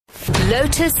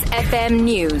Lotus FM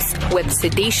News with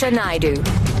SUDISHA Naidu.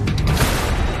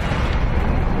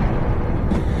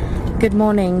 Good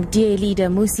morning. DA leader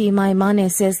Mmusi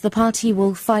Maimane says the party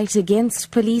will fight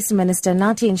against Police Minister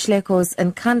Nathi Nhleko's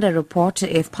Nkandla report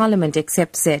if Parliament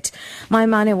accepts it.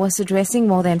 Maimane was addressing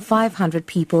more than 500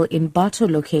 people in Bato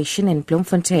location in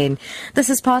Bloemfontein.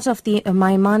 This is part of the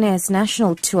Maimane's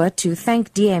national tour to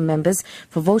thank DA members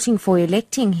for voting for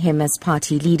electing him as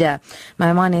party leader.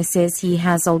 Maimane says he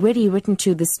has already written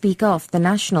to the Speaker of the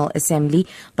National Assembly,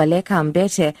 Baleka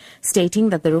Mbete, stating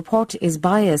that the report is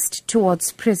biased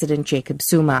towards President Jacob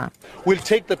Zuma. We'll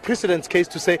take the President's case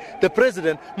to say the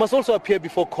President must also appear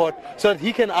before court so that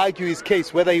he can argue his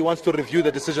case, whether he wants to review the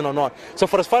decision or not. So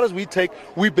for as far as we take,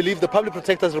 we believe the Public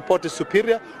Protector's report is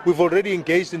superior. We've already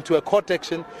engaged into a court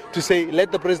action to say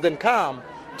let the President come,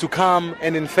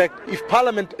 and in fact, if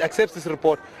Parliament accepts this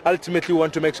report, ultimately we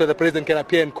want to make sure the President can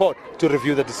appear in court to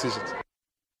review the decisions.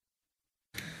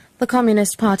 The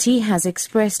Communist Party has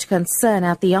expressed concern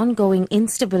at the ongoing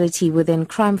instability within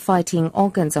crime-fighting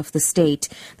organs of the state.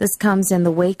 This comes in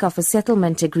the wake of a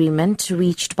settlement agreement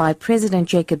reached by President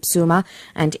Jacob Zuma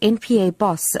and NPA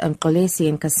boss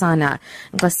Nhleko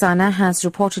Nkandla has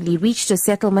reportedly reached a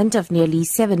settlement of nearly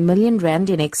 7 million rand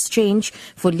in exchange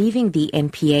for leaving the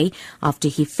NPA after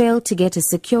he failed to get a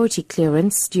security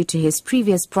clearance due to his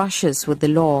previous brushes with the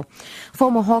law.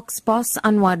 Former Hawks boss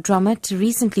Anwar Dramat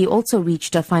recently also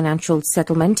reached a financial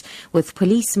settlement with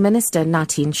Police Minister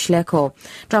Nathi Nhleko.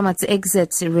 Dramat's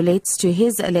exit relates to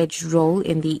his alleged role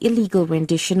in the illegal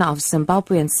rendition of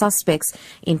Zimbabwean suspects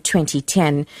in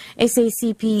 2010.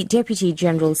 SACP Deputy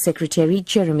General Secretary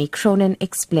Jeremy Cronin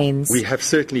explains. We have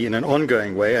certainly in an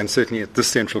ongoing way, and certainly at this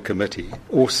Central Committee,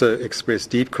 also expressed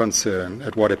deep concern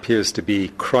at what appears to be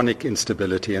chronic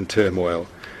instability and turmoil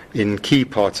in key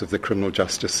parts of the criminal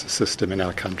justice system in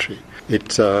our country. It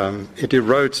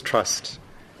erodes trust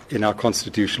in our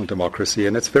constitutional democracy,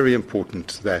 and it's very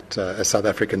important that as South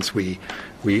Africans we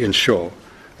ensure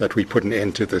that we put an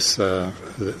end to this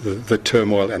the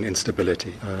turmoil and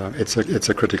instability. It's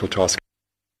a critical task.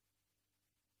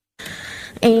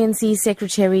 ANC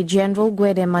Secretary-General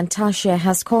Gwede Mantashe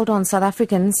has called on South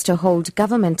Africans to hold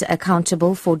government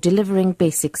accountable for delivering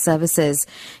basic services.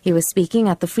 He was speaking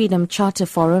at the Freedom Charter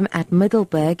Forum at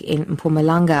Middelburg in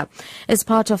Mpumalanga. As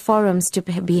part of forums to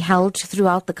be held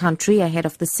throughout the country ahead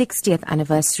of the 60th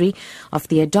anniversary of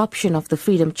the adoption of the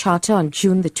Freedom Charter on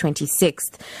June the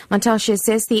 26th. Mantashe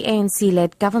says the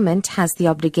ANC-led government has the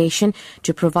obligation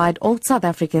to provide all South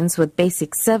Africans with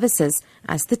basic services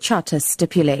as the Charter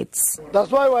stipulates.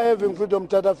 That's why we're having Freedom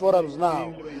Charter forums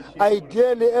now.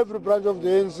 Ideally, every branch of the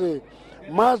ANC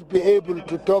must be able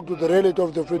to talk to the relative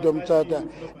of the Freedom Charter,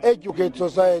 educate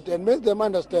society and make them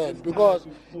understand. Because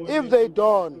if they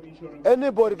don't,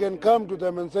 anybody can come to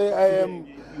them and say, I am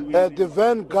the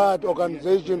vanguard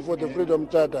organization for the Freedom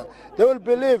Charter. They will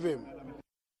believe him.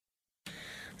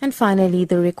 And finally,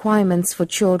 the requirements for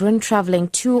children travelling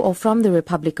to or from the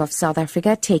Republic of South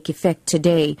Africa take effect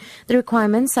today. The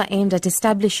requirements are aimed at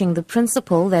establishing the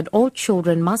principle that all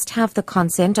children must have the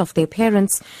consent of their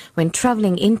parents when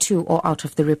travelling into or out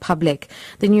of the Republic.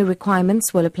 The new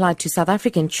requirements will apply to South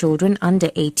African children under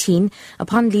 18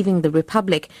 upon leaving the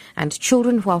Republic and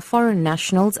children who are foreign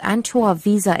nationals and who are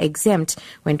visa exempt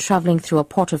when travelling through a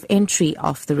port of entry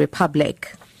of the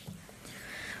Republic.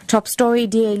 Top story,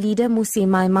 DA leader Mmusi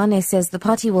Maimane says the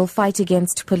party will fight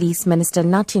against Police Minister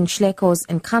Nathi Nhleko's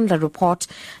Nkandla report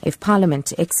if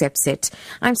Parliament accepts it.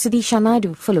 I'm SUDISHA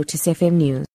Naidu for Lotus FM News.